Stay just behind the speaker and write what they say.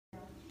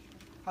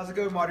How's it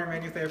going, modern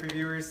manual therapy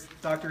viewers?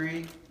 Dr.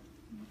 E.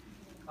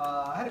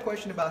 I had a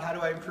question about how do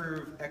I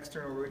improve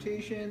external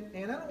rotation,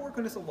 and I don't work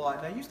on this a lot,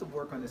 and I used to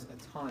work on this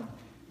a ton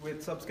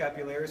with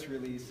subscapularis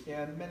release.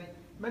 And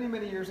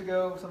many years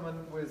ago,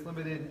 someone was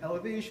limited in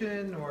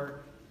elevation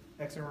or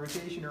external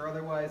rotation or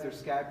otherwise, their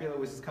scapula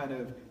was just kind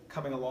of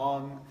coming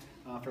along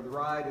for the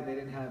ride, and they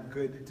didn't have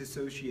good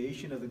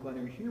dissociation of the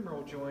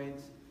glenohumeral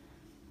joints.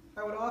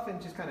 I would often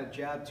just kind of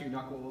jab two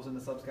knuckles in the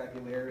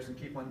subscapularis and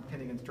keep on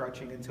pinning and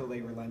stretching until they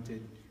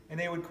relented. And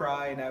they would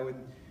cry, and I would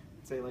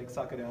say, like,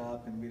 suck it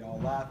up, and we'd all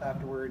laugh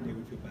afterward, and they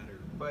would feel better.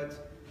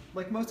 But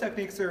like most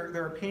techniques, there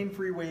are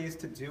pain-free ways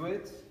to do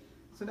it.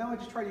 So now I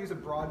just try to use a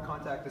broad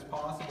contact as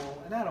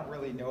possible, and I don't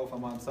really know if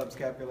I'm on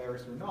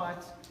subscapularis or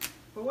not.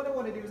 But what I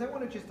want to do is I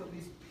want to just at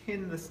least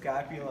pin the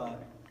scapula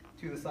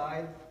to the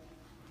side.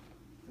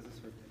 Does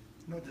this hurt?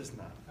 No, just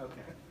not.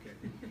 Okay,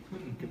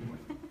 good. Good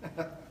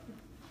point.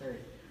 There.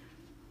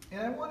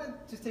 And I want to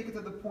just take it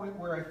to the point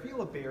where I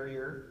feel a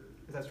barrier.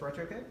 Is that stretch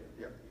okay?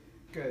 Yeah.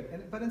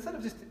 Good. But instead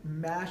of just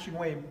mashing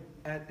away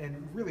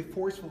and really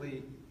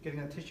forcefully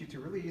getting the tissue to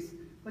release,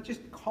 let's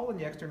just call in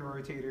the external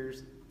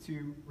rotators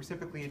to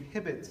reciprocally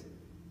inhibit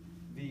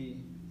the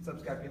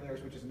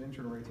subscapularis, which is an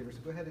internal rotator.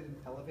 So go ahead and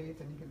elevate,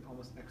 and you can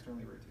almost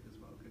externally rotate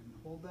as well. Good. And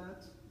hold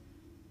that.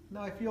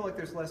 Now I feel like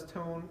there's less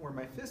tone where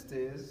my fist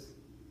is,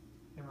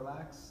 and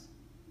relax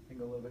and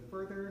go a little bit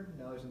further.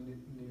 Now there's a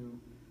new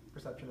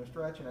perception of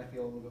stretch, and I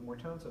feel a little bit more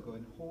tone, so go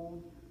ahead and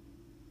hold,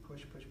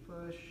 push, push,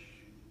 push,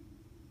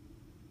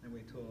 and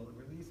wait till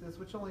it releases,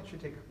 which only should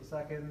take a couple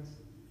seconds.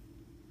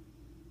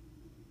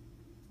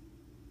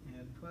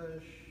 And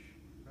push,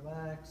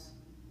 relax,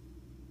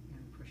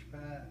 and push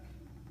back,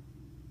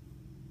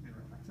 and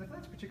relax. And if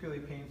that's particularly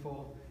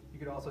painful, you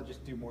could also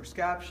just do more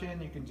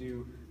scaption, you can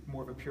do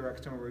more of a pure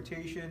external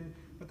rotation,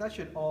 but that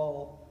should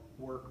all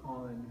work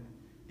on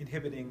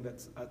inhibiting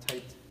that's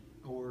tight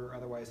or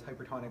otherwise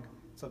hypertonic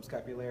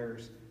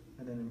subscapularis,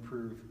 and then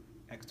improve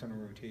external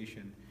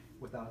rotation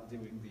without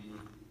doing the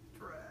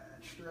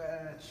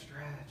stretch.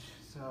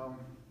 So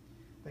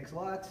thanks a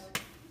lot.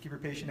 Give your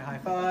patient a high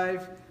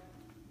five.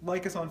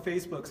 Like us on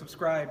Facebook.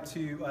 Subscribe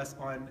to us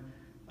on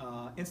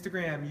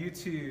Instagram,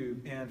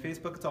 YouTube, and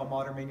Facebook. It's all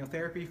Modern Manual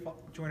Therapy.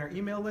 Join our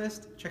email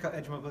list. Check out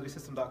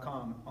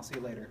edgemobilitysystem.com. I'll see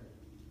you later.